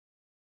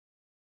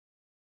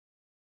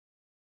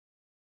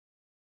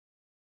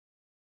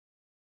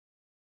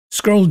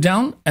Scroll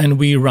down and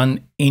we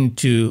run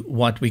into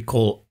what we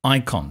call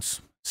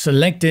icons.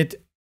 Select it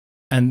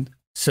and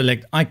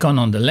select icon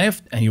on the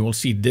left, and you will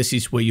see this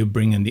is where you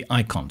bring in the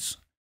icons.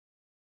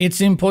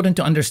 It's important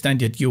to understand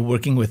that you're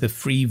working with a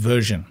free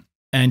version,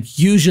 and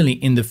usually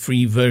in the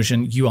free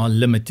version you are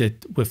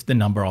limited with the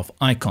number of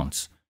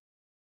icons.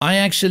 I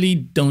actually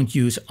don't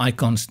use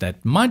icons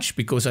that much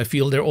because I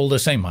feel they're all the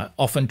same. I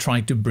often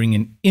try to bring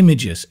in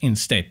images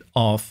instead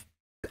of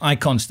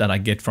icons that I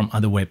get from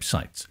other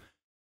websites.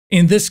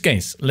 In this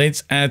case,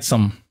 let's add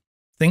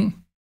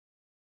something.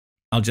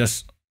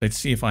 Let's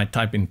see if I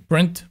type in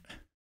print.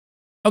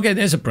 Okay,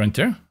 there's a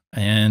printer,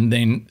 and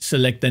then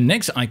select the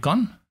next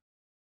icon.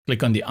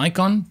 Click on the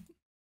icon,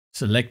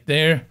 select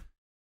there,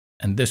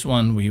 and this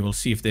one we will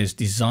see if there's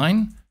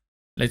design.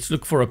 Let's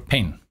look for a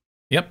pen.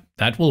 Yep,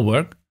 that will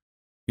work.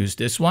 Use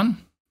this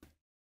one.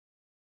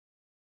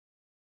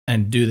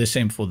 And do the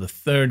same for the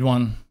third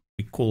one.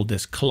 We call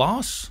this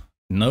class.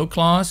 No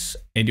class.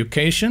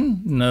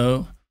 Education.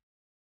 No.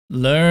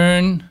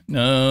 Learn.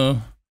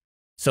 No.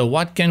 So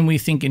what can we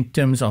think in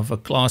terms of a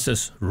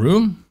class's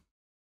room?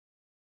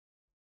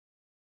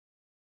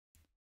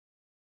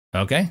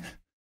 Okay.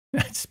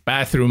 That's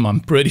bathroom.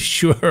 I'm pretty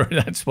sure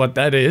that's what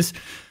that is.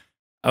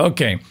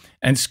 Okay.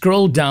 And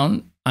scroll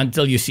down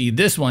until you see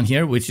this one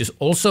here, which is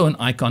also an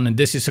icon. And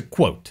this is a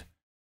quote.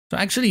 So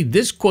actually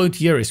this quote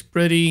here is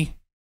pretty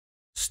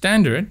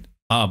standard,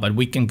 but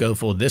we can go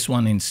for this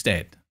one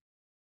instead.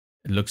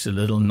 It looks a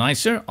little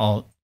nicer.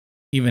 I'll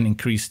even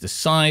increase the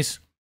size,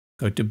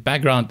 go to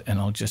background, and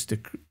I'll just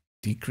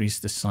decrease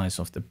the size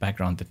of the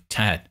background a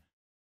tad.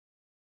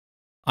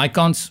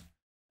 Icons,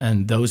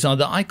 and those are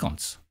the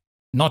icons.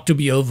 Not to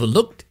be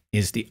overlooked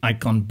is the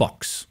icon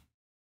box.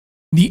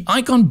 The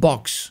icon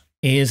box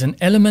is an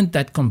element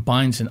that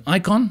combines an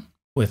icon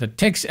with a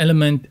text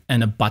element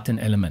and a button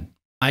element.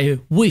 I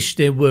wish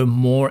there were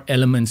more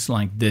elements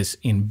like this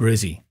in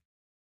Brizy.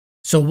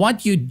 So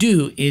what you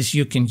do is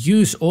you can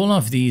use all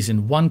of these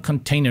in one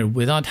container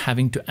without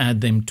having to add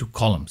them to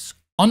columns.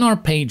 On our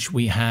page,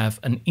 we have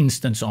an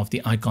instance of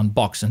the icon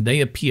box and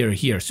they appear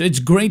here. So it's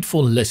great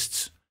for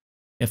lists.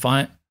 If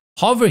I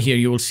hover here,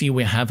 you will see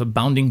we have a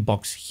bounding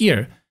box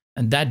here,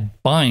 and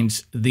that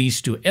binds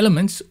these two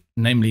elements,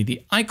 namely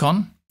the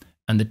icon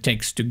and the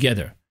text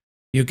together.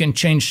 You can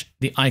change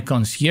the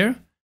icons here.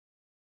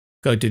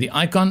 Go to the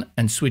icon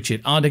and switch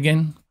it out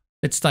again.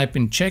 Let's type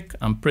in check.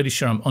 I'm pretty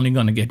sure I'm only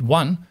going to get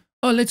one.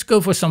 Oh, let's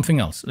go for something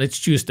else. Let's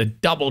choose the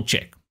double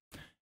check.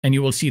 And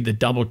you will see the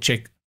double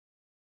check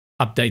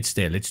updates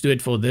there. Let's do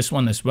it for this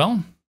one as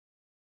well.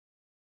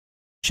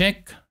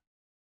 Check.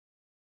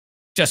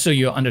 Just so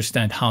you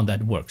understand how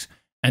that works.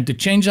 And to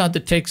change out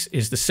the text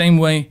is the same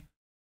way.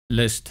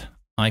 List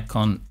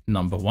icon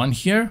number 1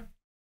 here.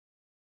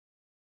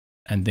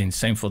 And then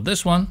same for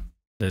this one.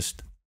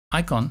 List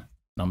icon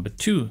number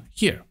 2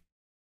 here.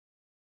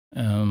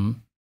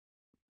 And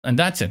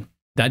that's it.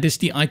 That is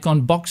the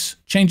icon box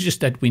changes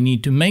that we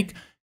need to make.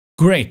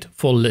 Great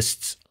for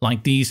lists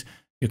like these.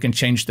 You can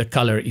change the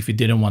color if you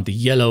didn't want the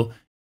yellow.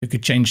 You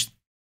could change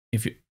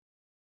if you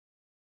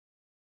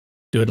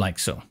do it like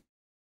so.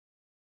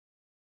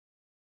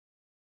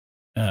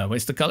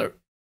 Where's the color?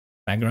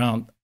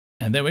 Background.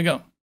 And there we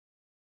go.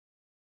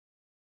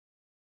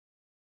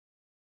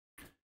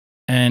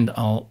 And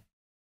I'll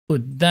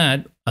put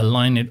that,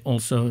 align it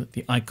also,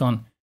 the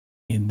icon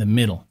in the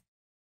middle.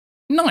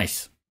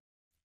 Nice.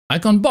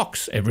 Icon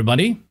box,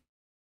 everybody.